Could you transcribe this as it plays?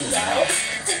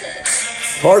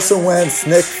Carson Wentz,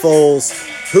 Nick Foles.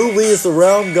 Who leads the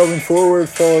realm going forward?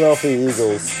 Philadelphia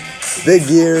Eagles. Big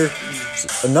year.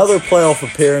 Another playoff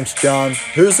appearance, John.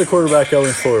 Who's the quarterback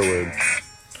going forward?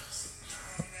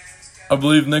 I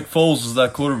believe Nick Foles is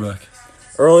that quarterback.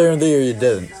 Earlier in the year, you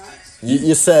didn't.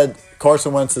 You said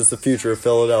Carson Wentz is the future of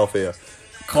Philadelphia.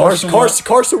 Carson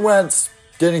Wentz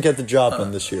didn't get the job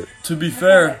done this year. To be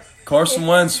fair, Carson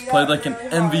Wentz played like an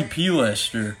MVP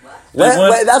last year.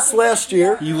 That's last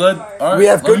year. He led. All right, we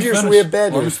have good years, we have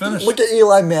bad years. Let me finish. Look at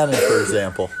Eli Manning, for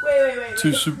example. Wait.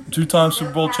 Two-time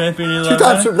Super Bowl champion. Eli Two-time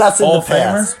Manning. Super. That's in Hall the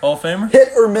past. Hall of Famer. Hit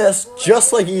or miss,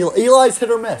 just like Eli. Eli's hit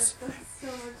or miss.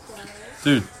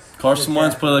 Dude, Carson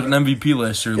Wentz played like an MVP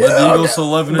last year. Led the Eagles to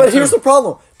 11-2. But here's the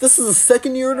problem. This is the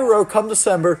second year in a row. Come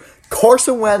December,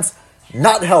 Carson Wentz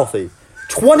not healthy.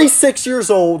 26 years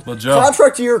old,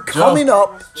 contract year coming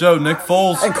up. Nick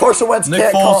Foles. And Carson Wentz Nick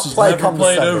can't Foles has play never come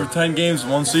played December. over 10 games in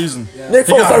one season. Nick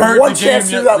Foles had one chance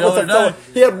to do that with the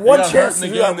Philadelphia. He had one chance to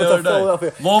do that with the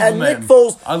Philadelphia. And Nick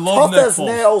Foles, tough as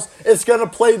nails, is going to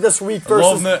play this week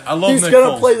versus. He's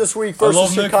going to play this week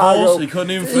versus Chicago. He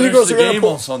couldn't even finish the game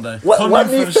on Sunday. Let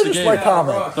me finish my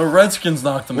comment. The Redskins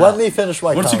knocked him out. Let me finish my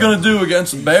comment. What's he going to do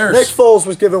against the Bears? Nick Foles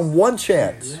was given one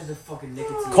chance.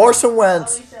 Carson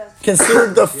Wentz considered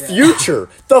the future.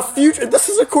 The future. This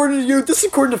is according to you. This is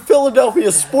according to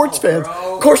Philadelphia sports fans.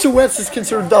 Carson Wentz is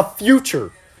considered the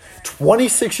future.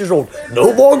 26 years old. No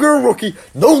longer a rookie.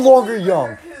 No longer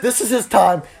young. This is his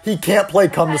time. He can't play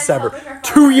come December.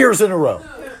 2 years in a row.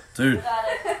 Dude,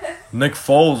 Nick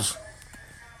Foles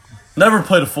never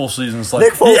played a full season. It's like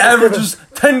Nick Foles he averages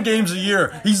 10 games a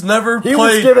year. He's never He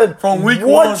played was given from week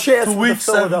one 1 chance to with week the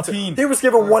Philadelphia. 17. He was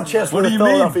given one chance What with do the you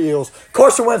mean? Philadelphia Eagles.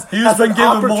 Carson Wentz He's has been an given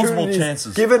multiple opportunities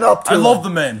chances. given up to I him. love the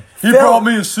man. He Phil- brought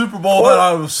me a Super Bowl that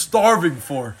I was starving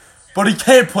for. But he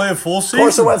can't play a full season.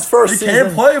 Carson Wentz first he season.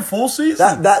 can't play a full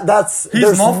season. There's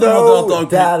nothing no without Doug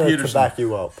data Peterson. to back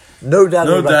you up. No data.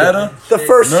 No to back you data. up. The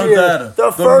first no year. data.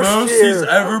 The first most year. he's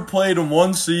ever played in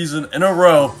one season in a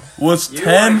row was 10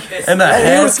 and a And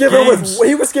half games.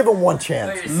 he was given one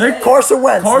chance. Nick Carson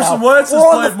Wentz. Carson now, Wentz has we're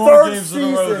on played the more third games in a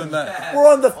row season. than that.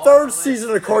 We're on the third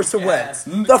season of Carson Wentz.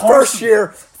 The Carson- first year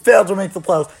failed to make the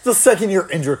playoffs. The second year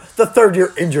injured. The third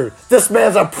year injured. This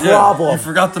man's a problem. You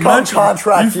forgot to Come mention.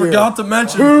 contract You year. forgot to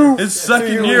mention Who his do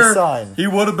second you year. resign? He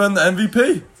would have been the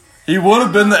MVP. He would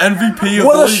have been the MVP of the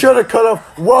Woulda, league. shoulda, coulda.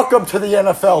 Welcome to the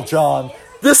NFL, John.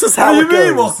 This is how What do it you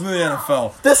mean, goes. welcome to the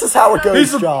NFL? This is how it goes,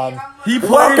 He's a- John. He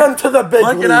played Welcome to the big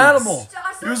like leagues. an animal.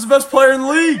 He was the best player in the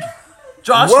league.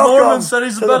 Josh Welcome Norman said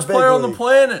he's the to the best big player on the league.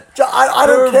 planet. I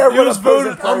don't care He what was opposing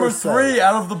voted number players say. 3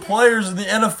 out of the players in the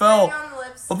NFL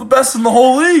of the best in the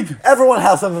whole league. Everyone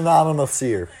has an anonymous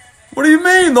here. What do you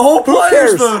mean? The whole Who players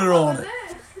cares? voted on it.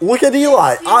 Look at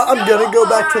Eli. I'm going to go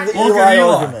back to the Look Eli at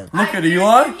Eli. argument. Look at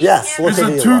Eli. Yes, look He's at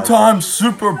a Eli. 2-time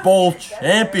Super Bowl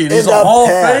champion. He's In a the Hall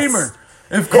past. of Famer.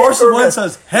 If Carson Wentz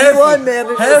has half Eli of,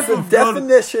 Manning half is the of good,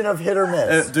 definition of hit or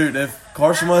miss. dude, if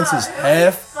Carson Wentz has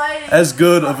half as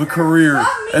good of a career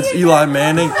as Eli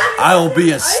Manning, I'll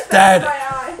be ecstatic.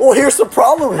 Well, here's the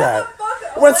problem with that.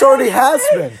 Wentz already has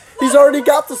been. He's already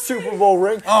got the Super Bowl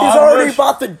ring. Oh, He's I already wish.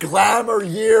 bought the glamour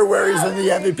year where he's in the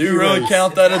MVP Do you really race.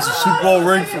 count that as a Super Bowl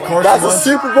ring for Carson That's a Wentz?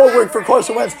 Super Bowl ring for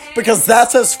Carson Wentz because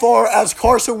that's as far as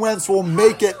Carson Wentz will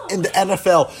make it in the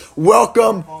NFL.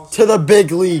 Welcome to the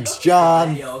big leagues,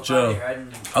 John. Joe,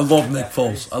 I love Nick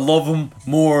Foles. I love him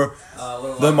more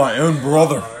than my own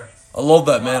brother. I love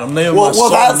that man. I'm naming my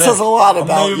son that Nick. says a lot about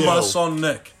I'm naming you. my son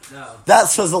Nick. That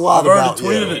says a lot I've already about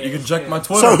tweeted you. it. You can check my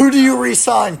Twitter. So who do you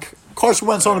re-sign? Carson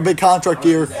Wentz on a big contract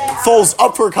year. Foles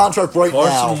up for a contract right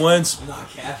Carson now. Wentz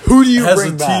Who do you has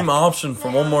bring a back? team option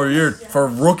for one more year for a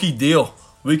rookie deal.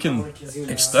 We can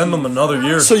extend them another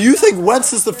year So you think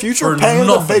Wentz is the future, for paying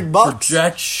nothing. the big bucks? For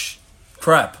jack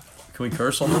crap. Can we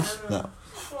curse on this? No,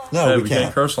 Hey, we we can't.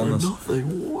 can't curse on this.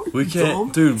 We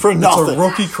can't, dude. For It's nothing. a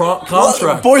rookie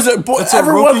contract. Boys, It's a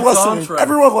everyone rookie listening. contract.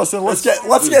 Everyone listening.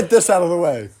 Let's get this out of the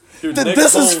way. Dude,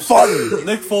 This is funny.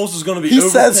 Nick Foles is going to be He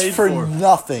overpaid says for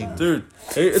nothing. Dude,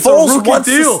 it's a Foles rookie wants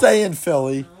deal. to stay in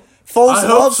Philly. Foles I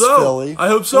hope loves so. Philly. I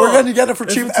hope so. We're going to get it for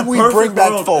If cheap, it's and a we perfect bring back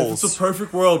world, Foles. If it's a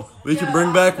perfect world, we can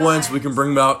bring back Wentz. We can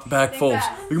bring back Foles.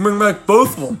 We can bring back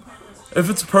both of them. If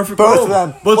it's a perfect Both world.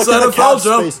 of them. But it's Look at the cap NFL,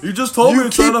 Joe. space. You just told me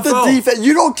it's keep NFL. the defense.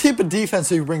 You don't keep a defense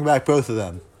so you bring back both of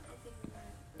them.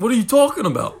 What are you talking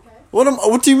about?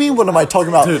 What do you mean? What am I talking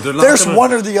about? Dude, they're not There's gonna-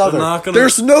 one or the other. they're not gonna-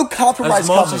 There's no compromise As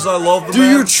much coming. as I love the do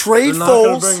man, you trade they're not gonna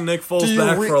Foles? bring Nick Foles Do you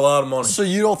back for a lot of money. So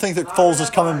you don't think that Foles is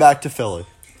coming back to Philly?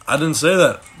 I didn't say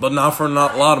that, but not for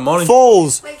not a lot of money.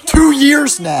 Foles, 2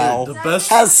 years now, The best-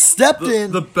 has stepped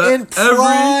in the be- in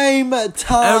prime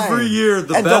time. Every year,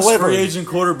 the and best delivered. free agent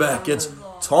quarterback gets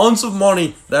tons of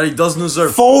money that he doesn't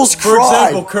deserve. Foles For cried.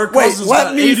 example, Kirk Wait, Cousins let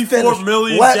got me $84 finish.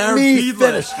 million Let me guaranteed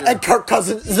finish. last year. And Kirk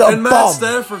Cousins is a And Matt bum.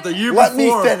 Stafford the year Let me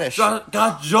before finish.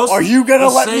 got just Are you gonna the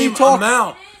let same me talk?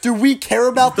 amount. Do we care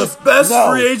about The this? best No.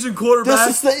 free agent quarterback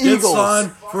This is the gets Eagles.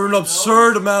 signed for an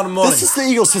absurd amount of money. This is the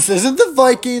Eagles. This isn't the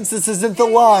Vikings. This isn't the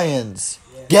Lions.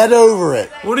 Get over it.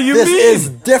 What do you this mean? This is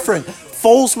different.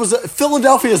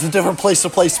 Philadelphia is a different place to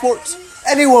play sports.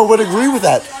 Anyone would agree with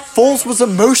that. Foles was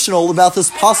emotional about this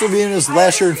possibly being his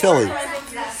last year in Philly.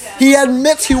 He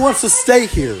admits he wants to stay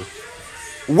here.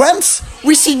 Wentz,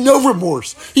 we see no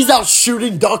remorse. He's out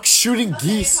shooting ducks, shooting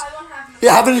geese.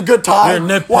 Yeah, having a good time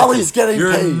You're nitpicking. while he's getting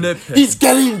You're paid. nitpicking. He's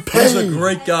getting paid. He's a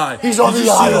great guy. He's on Did the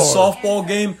you see IR. the softball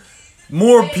game?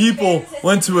 More people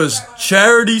went to his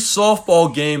charity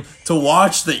softball game to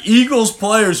watch the Eagles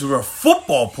players who are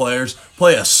football players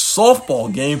play a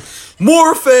softball game.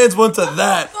 More fans went to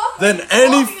that than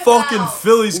any fucking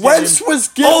Phillies game Wentz was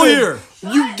given. all year.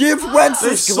 You give Wentz They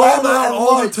his sold glamour out and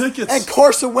all the lights, tickets. and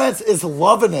Carson Wentz is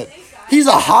loving it. He's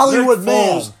a Hollywood Nick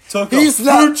man. Foles took He's a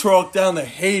not. food truck down to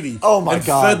Haiti Oh my and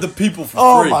God. fed the people for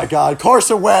Oh free. my God,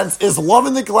 Carson Wentz is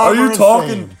loving the glamour. Are you and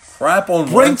talking fame. crap on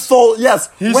Bring Wentz? Foles. Yes,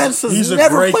 He's Wentz has a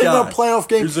never great played in guy. a playoff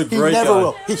game. He's a He great never guy.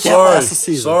 will. He can't Sorry, last the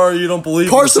season. Sorry, you don't believe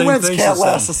Carson in the same Wentz things can't as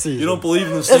last him. the season. You don't believe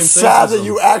in the same It's things sad as that him.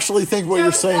 you actually think what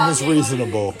you're saying is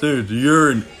reasonable. Dude, you're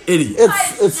an idiot.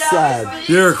 It's sad.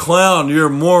 You're a clown. You're a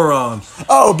moron.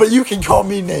 Oh, but you can call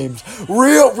me names.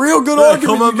 Real good Yeah,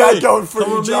 argument come you at got me. going for Come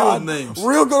you, at me John. with names.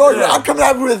 Real good argument. Yeah. I'm coming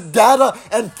at you with data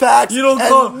and facts You don't and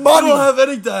come. money. You don't have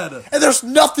any data. And there's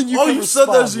nothing you All can you said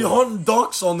respond is you with. hunting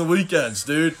ducks on the weekends,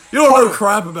 dude. You don't know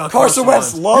crap about Carson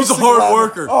Wentz loves He's a the hard glamour.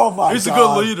 worker. Oh my He's God. a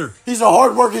good leader. He's a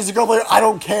hard worker. He's a good leader. I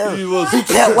don't care. He was He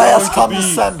can't going last to come be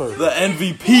December. the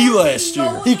MVP last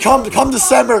year. He come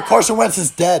December. Carson Wentz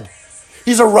is dead.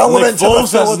 He's Nick irrelevant to the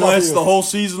Foles hasn't lasted Philadelphia. the whole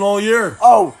season all year.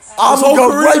 Oh, I'm His gonna whole go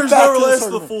career right has back never to the lasted the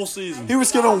tournament. full season. He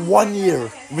was given 1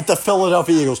 year with the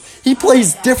Philadelphia Eagles. He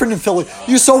plays different in Philly.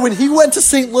 You saw when he went to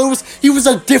St. Louis, he was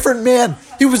a different man.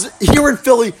 He was here in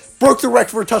Philly, broke the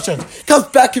record for touchdowns. Comes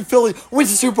back in Philly,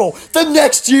 wins the Super Bowl. The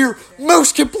next year,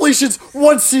 most completions,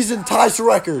 one season ties the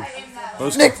record.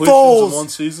 Most Nick completions Foles in one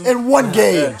season? in one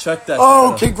game. Yeah, check that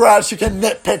Oh, data. congrats. You can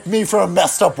nitpick me for a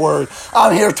messed up word.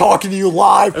 I'm here talking to you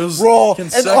live, It was raw, and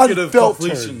consecutive unfiltered.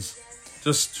 completions.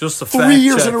 Just a fact 3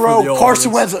 years check in a for row, the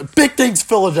Carson audience. Wentz. Big things,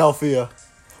 Philadelphia.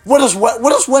 What is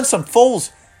Wentz and Foles?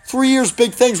 3 years,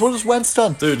 big things. What has Wentz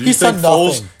done? Dude, you He's think done Foles?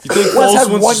 nothing. You think Wentz Foles had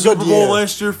wins one the Super good Bowl year.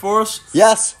 last year for us?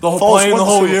 Yes, The whole Foles playing won the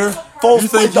whole Super year. Bowl. Foles You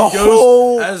played think the he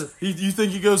whole. goes you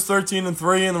think he goes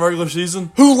 13-3 in the regular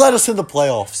season? Who led us in the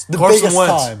playoffs? The Carson biggest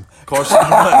Wentz. time. Carson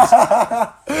Wentz.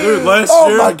 Dude, last Oh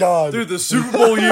year. my God. Dude, the Super Bowl year.